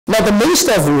Now, the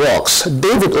Minister of Works,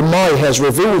 David Umahi, has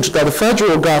revealed that the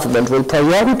federal government will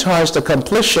prioritize the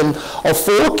completion of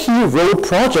 4 key road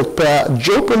projects per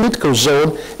geopolitical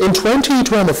zone in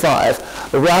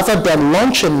 2025, rather than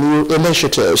launching new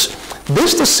initiatives.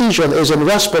 This decision is in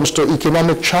response to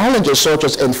economic challenges such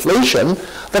as inflation,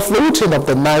 the floating of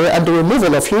the naira, and the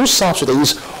removal of fuel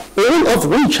subsidies, all of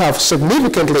which have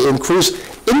significantly increased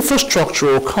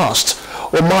infrastructural costs.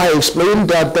 Umahi explained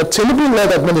that the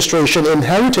Tinubu-led administration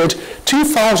inherited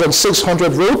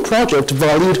 2,600 road projects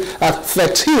valued at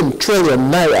 13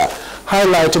 trillion naira,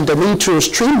 highlighting the need to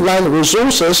streamline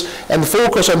resources and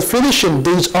focus on finishing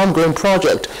these ongoing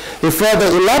projects. He further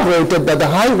elaborated that the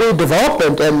Highway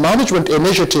Development and Management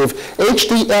Initiative,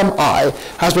 HDMI,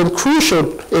 has been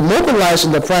crucial in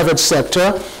mobilizing the private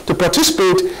sector to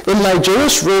participate in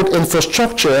Nigeria's road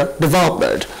infrastructure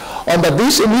development. Under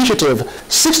this initiative,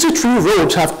 63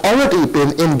 roads have already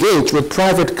been engaged with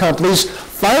private companies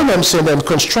financing and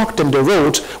constructing the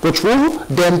roads, which will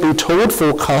then be tolled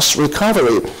for cost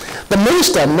recovery. The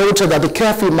minister noted that the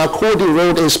Kefi-Makurdi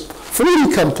road is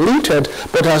fully completed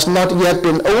but has not yet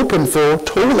been open for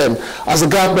tolling, as the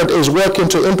government is working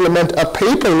to implement a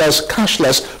paperless,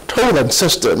 cashless tolling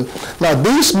system. Now,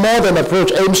 this modern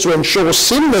approach aims to ensure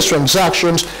seamless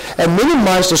transactions and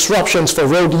minimize disruptions for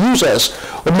road users.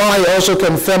 Umahi also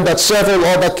confirmed that several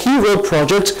other key road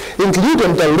projects,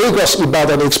 including the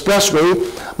Lagos-Ibadan Expressway,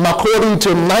 Makurdi to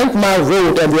 9th Mile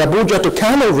Road, and the Abuja to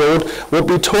Kano Road, will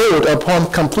be tolled upon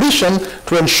completion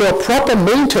to ensure proper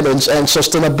maintenance and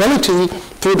sustainability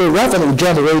through the revenue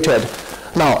generated.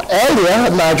 Now, earlier,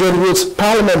 Nigerian Youth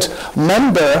Parliament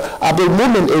member Abdul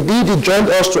Mumin Edidi joined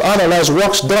us to analyze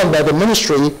works done by the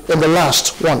ministry in the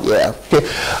last 1 year. Okay.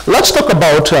 Let's talk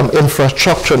about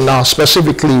infrastructure now,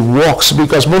 specifically works,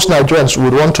 because most Nigerians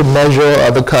would want to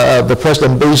measure the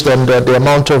president based on the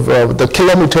amount of the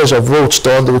kilometers of roads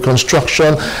done, the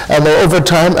reconstruction, and over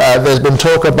time there's been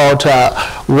talk about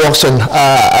works and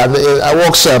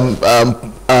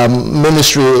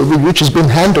ministry, which has been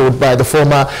handled by the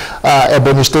former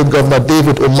Ebonyi State Governor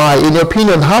David Umahi. In your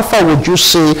opinion, how far would you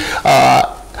say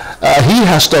he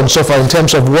has done so far in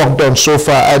terms of work done so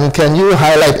far, and can you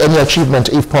highlight any achievement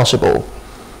if possible?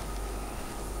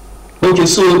 Okay,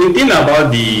 so the thing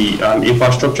about the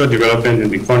infrastructure development in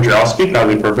the country, I'll speak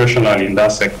as a professional in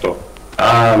that sector.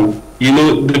 You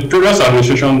know, the previous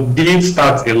administration did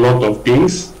start a lot of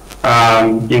things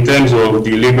in terms of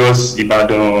the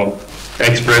Lagos-Ibadan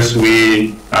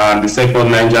Expressway, the second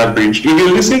Niger Bridge. If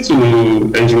you listen to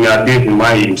Engineer Dave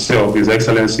Umahi himself, His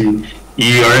Excellency,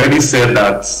 he already said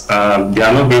that they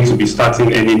are not going to be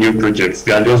starting any new projects.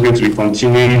 They are just going to be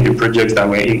continuing the projects that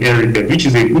were inherited, which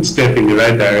is a good step in the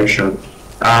right direction.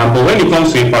 But when it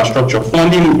comes to infrastructure,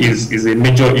 funding is a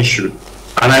major issue.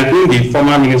 And I think the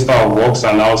former Minister of Works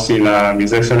and Housing,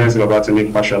 His Excellency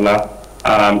Babatunde Fashola,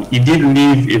 he did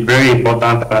leave a very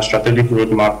important and strategic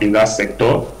roadmap in that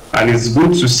sector. And it's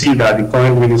good to see that the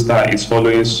current minister is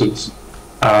following suit.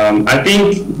 I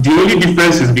think the only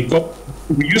difference is because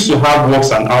we used to have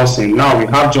works and housing, now we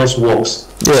have just works.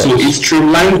 Yes. So it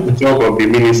streamlined the job of the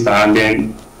minister, and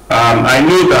then I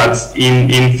know that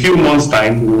in few months'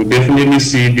 time, we will definitely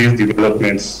see these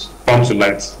developments come to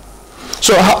light.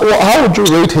 So how would you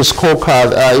rate his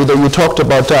scorecard? You talked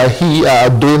about he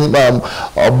doing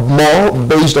more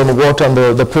based on what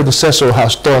the predecessor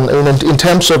has done. In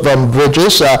terms of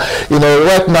bridges,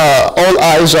 right now all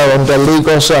eyes are on the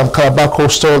Lagos Calabar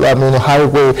Coastal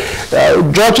highway.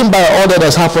 Judging by all that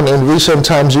has happened in recent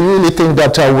times, do you really think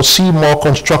that we'll see more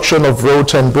construction of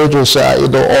roads and bridges, or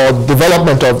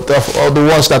development of the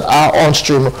ones that are on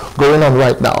stream going on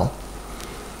right now?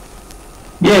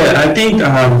 Yeah, I think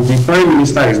the Prime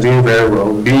Minister is doing very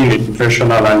well. Being a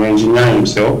professional and engineer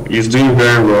himself, he's doing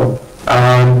very well.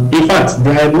 In fact,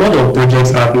 there are a lot of projects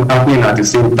happening at the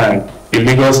same time. The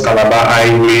Lagos-Calabar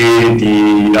Highway,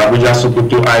 the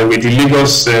Abuja-Sokoto Highway, the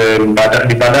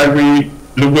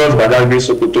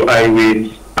Lagos-Badagry-Sokoto Highway,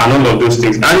 and all of those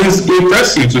things. And it's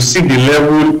impressive to see the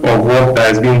level of work that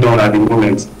is being done at the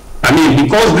moment. I mean,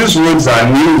 because these roads are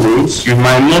new roads, you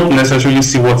might not necessarily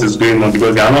see what is going on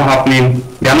because they are not happening,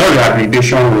 they are not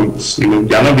rehabilitation roads, they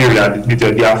are not being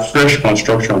rehabilitated, they are fresh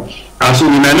construction. And so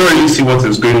we might not really see what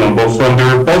is going on, but from the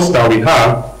reports that we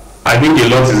have, I think a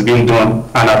lot is being done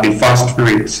and at a fast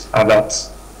rate at that.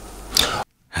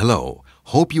 Hello,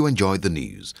 hope you enjoyed the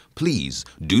news. Please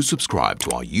do subscribe to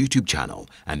our YouTube channel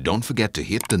and don't forget to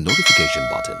hit the notification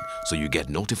button so you get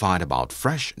notified about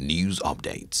fresh news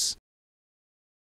updates.